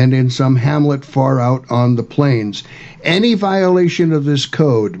and in some hamlet far out on the plains. Any violation of this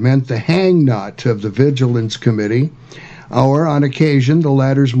code meant the hang knot of the Vigilance Committee, or, on occasion, the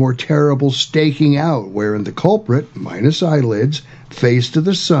latter's more terrible staking out, wherein the culprit, minus eyelids, face to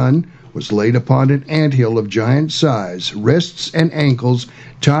the sun, was laid upon an anthill of giant size, wrists and ankles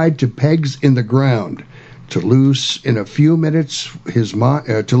tied to pegs in the ground, to lose in a few minutes his mind,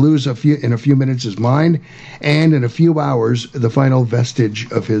 and in a few hours the final vestige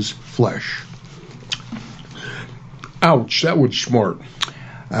of his flesh. Ouch! That was smart.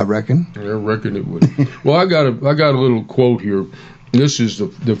 I reckon. I reckon it would. Well, I got a little quote here. This is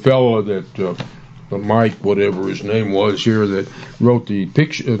the fellow that. Mike, whatever his name was here, that wrote the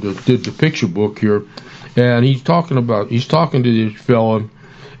picture, did the picture book here, and he's talking to this fella,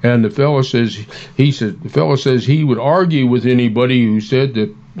 and the fella says he would argue with anybody who said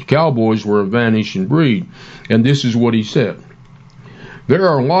that cowboys were a vanishing breed, and this is what he said: there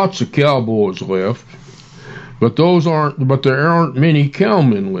are lots of cowboys left, but there aren't many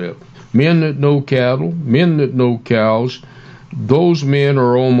cowmen left. Men that know cattle, men that know cows, those men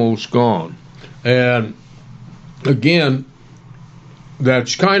are almost gone. And again,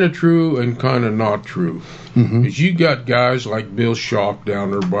 that's kind of true and kind of not true. Because you got guys like Bill Schock down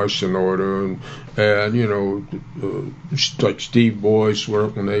there by Sonoda, and you know, like Steve Boyce,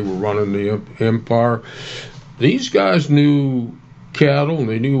 when they were running the empire. These guys knew cattle and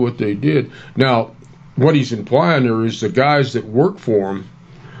they knew what they did. Now, what he's implying there is the guys that worked for him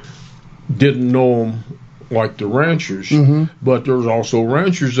didn't know them like the ranchers, but there's also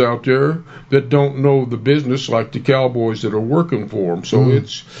ranchers out there that don't know the business like the cowboys that are working for them. So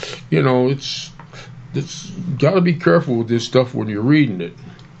it's got to be careful with this stuff when you're reading it.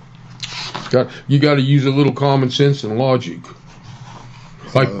 You got to use a little common sense and logic,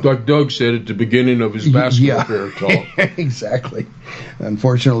 like Doug said at the beginning of his basketball player talk. Exactly.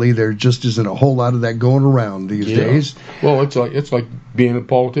 Unfortunately, there just isn't a whole lot of that going around these days. Well, it's like being a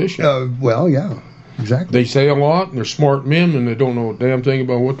politician. Well, yeah. Exactly. They say a lot, and they're smart men, and they don't know a damn thing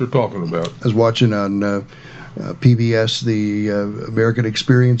about what they're talking about. I was watching on PBS the American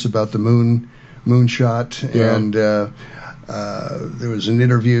Experience about the moonshot, and there was an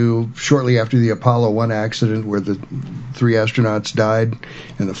interview shortly after the Apollo 1 accident where the 3 astronauts died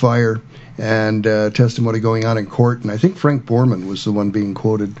in the fire, and testimony going on in court. And I think Frank Borman was the one being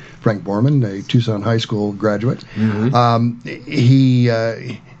quoted. Frank Borman, a Tucson High School graduate.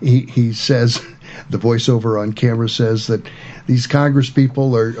 He says, the voiceover on camera says that these Congress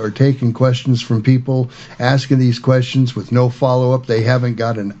people are taking questions from people, asking these questions with no follow-up. They haven't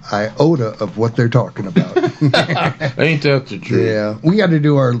got an iota of what they're talking about. Ain't that the truth? Yeah. We got to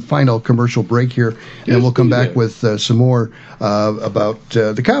do our final commercial break here, and we'll come back with some more about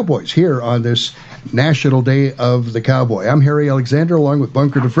the Cowboys here on this National Day of the Cowboy. I'm Harry Alexander, along with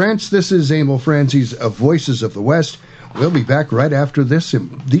Bunker DeFrance. This is Emil Franzi's Voices of the West. We'll be back right after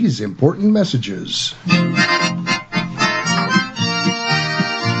these important messages.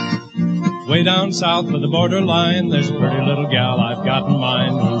 Way down south of the borderline, there's a pretty little gal I've got in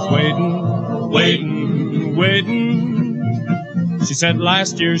mind who's waiting. She said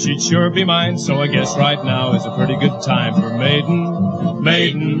last year she'd sure be mine, so I guess right now is a pretty good time for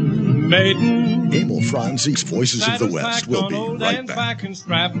maiden. Emil Franzi's Voices of the West will be right back. And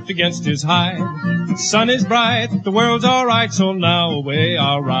strapped against his hide. The sun is bright, the world's all right, so now away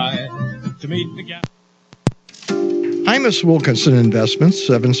I'll ride to meet the gal. Imus Wilkinson Investments,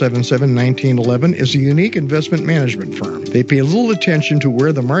 777-1911, is a unique investment management firm. They pay little attention to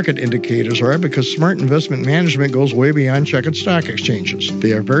where the market indicators are because smart investment management goes way beyond checkered stock exchanges.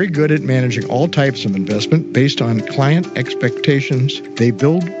 They are very good at managing all types of investment based on client expectations. They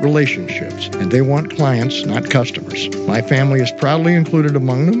build relationships, and they want clients, not customers. My family is proudly included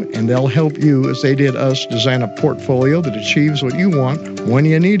among them, and they'll help you, as they did us, design a portfolio that achieves what you want when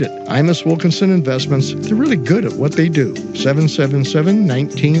you need it. Imus Wilkinson Investments, they're really good at what they do.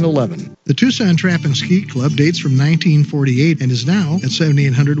 777-1911. The Tucson Trap and Skeet Club dates from 1948 and is now at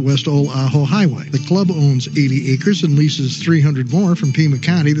 7800 West Old Ajo Highway. The club owns 80 acres and leases 300 more from Pima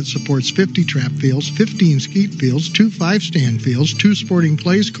County that supports 50 trap fields, 15 skeet fields, 2 5-stand fields, 2 sporting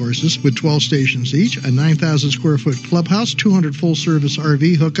plays courses with 12 stations each, a 9,000 square foot clubhouse, 200 full-service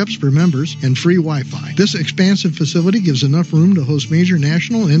RV hookups for members, and free Wi-Fi. This expansive facility gives enough room to host major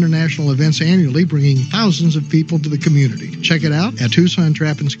national and international events annually, bringing thousands of people to the community. Check it out at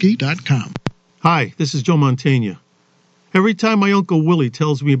TucsonTrapandSkeet.com. Hi, this is Joe Mantegna. Every time my Uncle Willie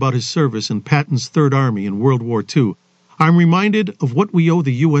tells me about his service in Patton's Third Army in World War II, I'm reminded of what we owe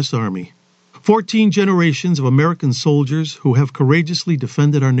the U.S. Army. 14 generations of American soldiers who have courageously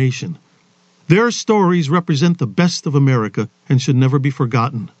defended our nation. Their stories represent the best of America and should never be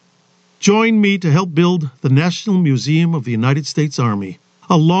forgotten. Join me to help build the National Museum of the United States Army,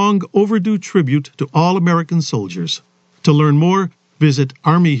 a long overdue tribute to all American soldiers. To learn more, visit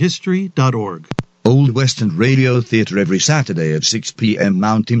armyhistory.org. Old Western Radio Theatre every Saturday at 6 p.m.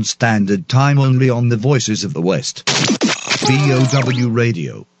 Mountain Standard Time only on the Voices of the West. BOW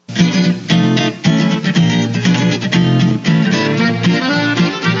Radio.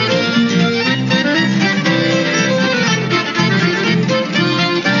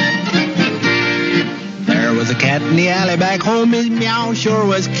 There was a cat in the alley back home, his meow sure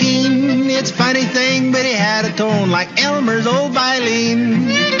was keen. It's a funny thing, but he had a tone like Elmer's old violin.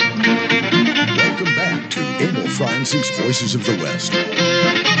 Welcome back to Emil Franzing's Voices of the West.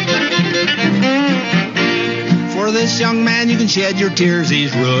 For this young man, you can shed your tears.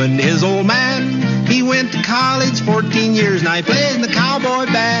 He's ruined his old man. He went to college 14 years, now he plays in the Cowboy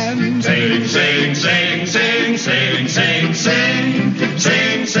band. Sing, sing, sing, sing, sing, sing, sing,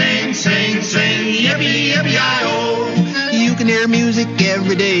 sing, sing, sing, sing, yippee, yippee-yi-oh. You can hear music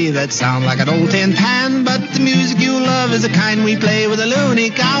every day that sound like an old tin pan, but the music you love is the kind we play with a loony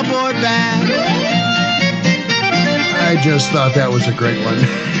cowboy band. I just thought that was a great one.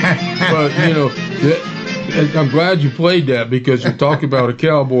 Well, you know, I'm glad you played that because you talk about a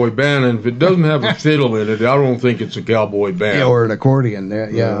cowboy band, and if it doesn't have a fiddle in it, I don't think it's a cowboy band. Yeah, or an accordion.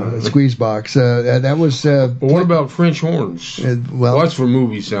 A squeeze box. That was. But what about French horns? Well, that's for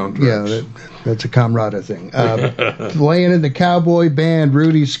movie soundtracks. Yeah, that's a Camerata thing. Playing in the cowboy band,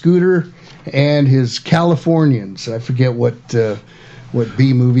 Rudy Scooter and his Californians. I forget what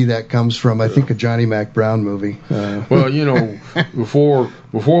B movie that comes from. I think a Johnny Mac Brown movie. Well, you know, before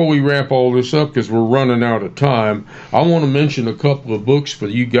we wrap all this up, because we're running out of time, I want to mention a couple of books for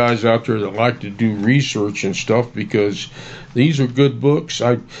you guys out there that like to do research and stuff, because these are good books.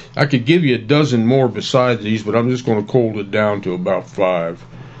 I could give you a dozen more besides these, but I'm just going to cool it down to about 5.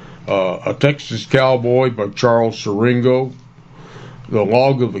 A Texas Cowboy by Charles Siringo. The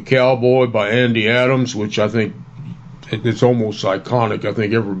Log of a Cowboy by Andy Adams, which I think it's almost iconic. I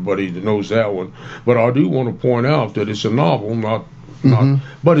think everybody knows that one. But I do want to point out that it's a novel, not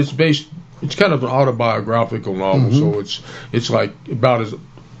but it's based. It's kind of an autobiographical novel, so it's like about as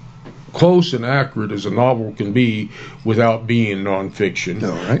close and accurate as a novel can be without being nonfiction.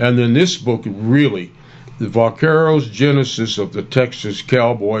 All right. And then this book, really, The Vaqueros Genesis of the Texas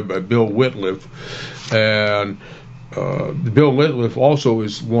Cowboy by Bill Whitliff, and Bill Whitliff also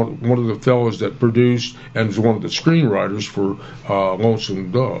is one of the fellows that produced and is one of the screenwriters for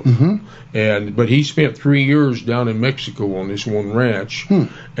Lonesome Dove. But he spent 3 years down in Mexico on this one ranch,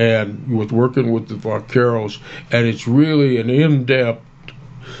 and working with the Vaqueros, and it's really an in-depth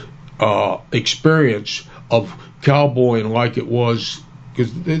experience of cowboying like it was,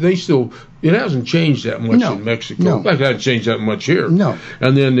 because they still. It hasn't changed that much in Mexico. No. In fact, it hasn't changed that much here. No.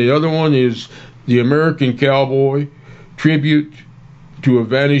 And then the other one is The American Cowboy, Tribute to a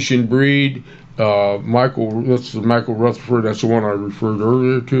Vanishing Breed. That's Michael Rutherford. That's the one I referred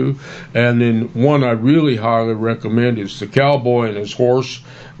earlier to. And then one I really highly recommend is The Cowboy and His Horse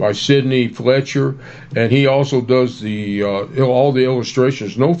by Sidney Fletcher. And he also does all the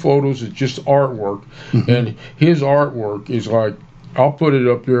illustrations. No photos, it's just artwork. And his artwork is like, I'll put it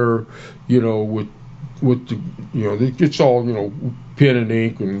up there, with with the, it's all, pen and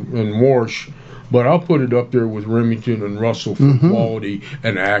ink and wash. But I'll put it up there with Remington and Russell for quality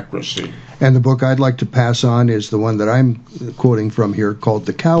and accuracy. And the book I'd like to pass on is the one that I'm quoting from here, called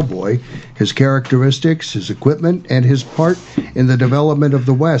The Cowboy, His Characteristics, His Equipment, and His Part in the Development of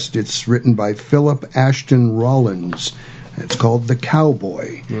the West. It's written by Philip Ashton Rollins. It's called The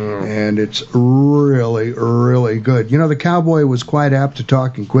Cowboy, and it's really, really good. The Cowboy was quite apt to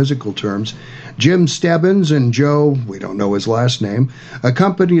talk in quizzical terms. Jim Stebbins and Joe, we don't know his last name,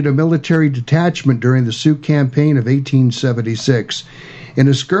 accompanied a military detachment during the Sioux Campaign of 1876. In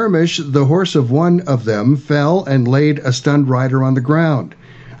a skirmish, the horse of one of them fell and laid a stunned rider on the ground.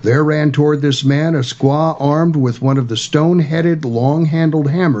 There ran toward this man a squaw armed with one of the stone-headed, long-handled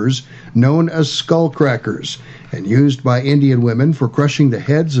hammers known as skullcrackers, and used by Indian women for crushing the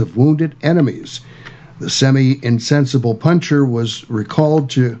heads of wounded enemies. The semi-insensible puncher was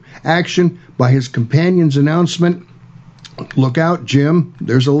recalled to action by his companion's announcement, "Look out, Jim,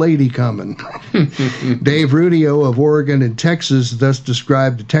 there's a lady coming." Dave Rudio of Oregon and Texas thus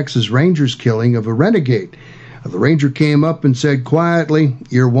described the Texas Rangers' killing of a renegade. The ranger came up and said quietly,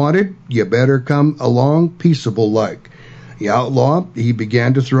 "You're wanted, you better come along peaceable-like." The outlaw, he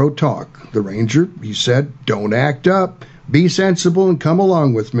began to throw talk. The ranger, he said, "Don't act up, be sensible and come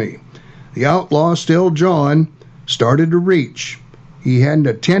along with me." The outlaw, still jawing, started to reach. He hadn't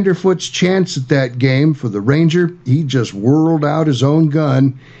a tenderfoot's chance at that game, for the ranger, he just whirled out his own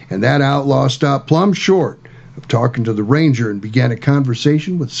gun, and that outlaw stopped plumb short of talking to the ranger and began a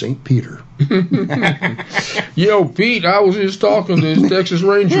conversation with St. Peter. Pete, I was just talking to this Texas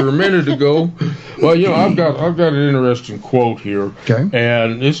Ranger a minute ago. Well, I've got an interesting quote here. Okay.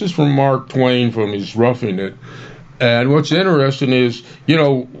 And this is from Mark Twain from his Roughing It. And what's interesting is, you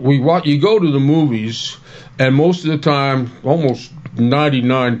go to the movies, and most of the time, almost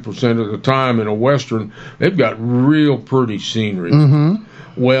 99% of the time in a Western, they've got real pretty scenery.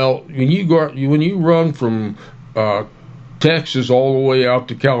 Well, when you run from Texas all the way out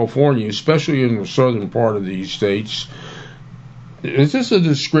to California, especially in the southern part of these states, this is a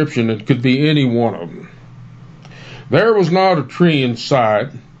description that could be any one of them. There was not a tree in sight.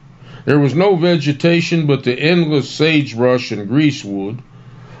 There was no vegetation but the endless sagebrush and greasewood.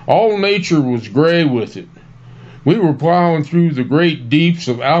 All nature was gray with it. We were plowing through the great deeps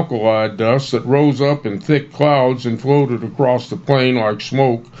of alkali dust that rose up in thick clouds and floated across the plain like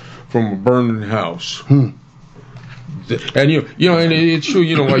smoke from a burning house. And and it's true.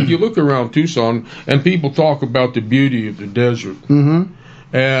 Like you look around Tucson and people talk about the beauty of the desert.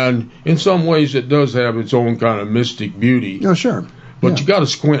 And in some ways, it does have its own kind of mystic beauty. Oh, sure. But you got to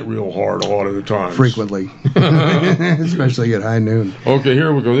squint real hard a lot of the time. Frequently. Especially at high noon. Okay,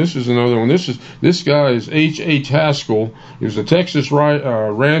 here we go. This is another one. This guy is H.H. Haskell. He was a Texas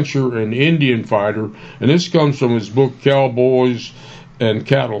rancher and Indian fighter. And this comes from his book, Cowboys and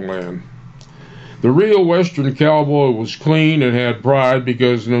Cattleman. The real Western cowboy was clean and had pride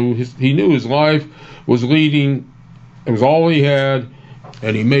because he knew his life was leading. It was all he had,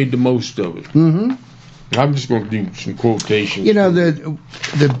 and he made the most of it. I'm just going to do some quotations.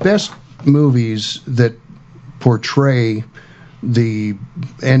 The best movies that portray the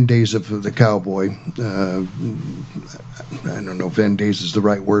end days of the cowboy, I don't know if end days is the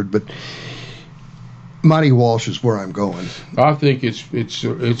right word, but Monty Walsh is where I'm going. I think it's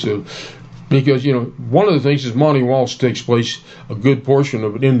because one of the things is Monty Walsh takes place a good portion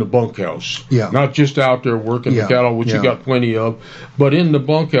of it in the bunkhouse. Not just out there working the cattle, which you got plenty of, but in the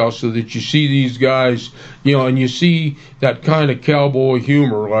bunkhouse, so that you see these guys, and you see that kind of cowboy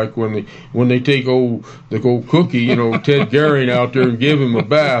humor, like when they take old Cookie, Ted Garing out there and give him a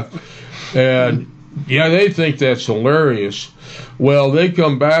bath, and they think that's hilarious. Well, they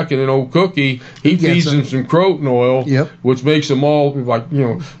come back and then old Cookie, he feeds them some croton oil, which makes them all like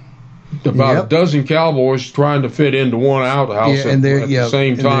about a dozen cowboys trying to fit into one outhouse at the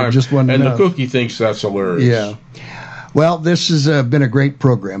same time, and the Cookie thinks that's hilarious. Well, this has been a great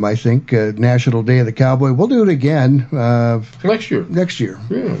program, I think. National Day of the Cowboy. We'll do it again next year.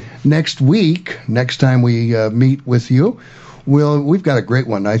 Next week, next time we meet with you, we've got a great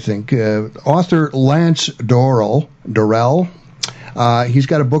one, I think. Author Lance Dorrell, he's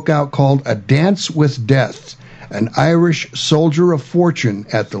got a book out called A Dance with Death. An Irish Soldier of Fortune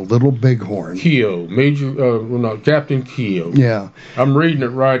at the Little Bighorn. Keogh, Captain Keogh. Yeah. I'm reading it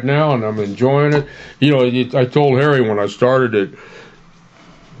right now, and I'm enjoying it. I told Harry when I started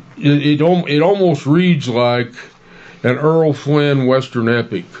it almost reads like an Earl Flynn Western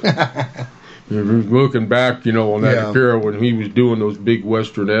epic. You're looking back, on that era when he was doing those big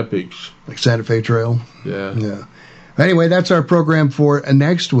Western epics. Like Santa Fe Trail? Yeah. Anyway, that's our program for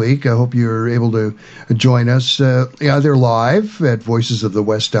next week. I hope you're able to join us either live at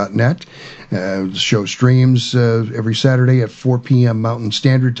voicesofthewest.net. The show streams every Saturday at 4 p.m. Mountain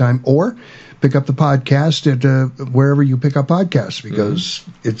Standard Time, or pick up the podcast at wherever you pick up podcasts, because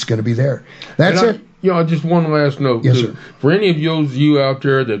it's going to be there. That's it. Just one last note. Yes, sir. For any of you out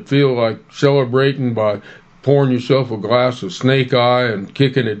there that feel like celebrating by pouring yourself a glass of Snake Eye and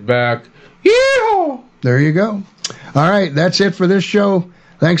kicking it back, yeehaw! There you go. All right, that's it for this show.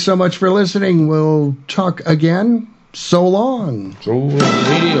 Thanks so much for listening. We'll talk again. So long. So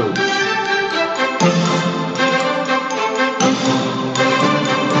radio.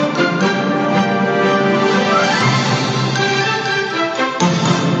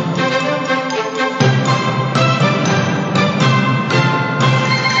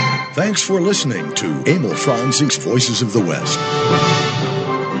 Thanks for listening to Emil Franzik's Voices of the West.